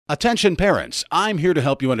Attention parents, I'm here to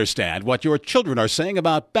help you understand what your children are saying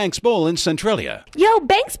about Banks Bowl in Centralia. Yo,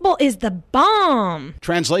 Banks Bowl is the bomb.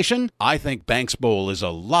 Translation, I think Banks Bowl is a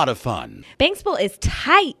lot of fun. Banks Bowl is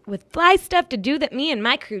tight with fly stuff to do that me and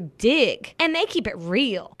my crew dig. And they keep it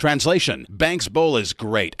real. Translation, Banks Bowl is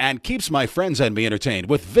great and keeps my friends and me entertained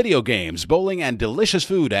with video games, bowling, and delicious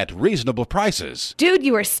food at reasonable prices. Dude,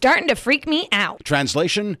 you are starting to freak me out.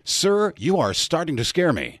 Translation, sir, you are starting to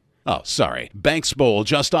scare me. Oh, sorry. Banks Bowl,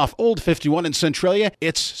 just off Old 51 in Centralia.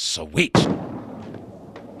 It's sweet.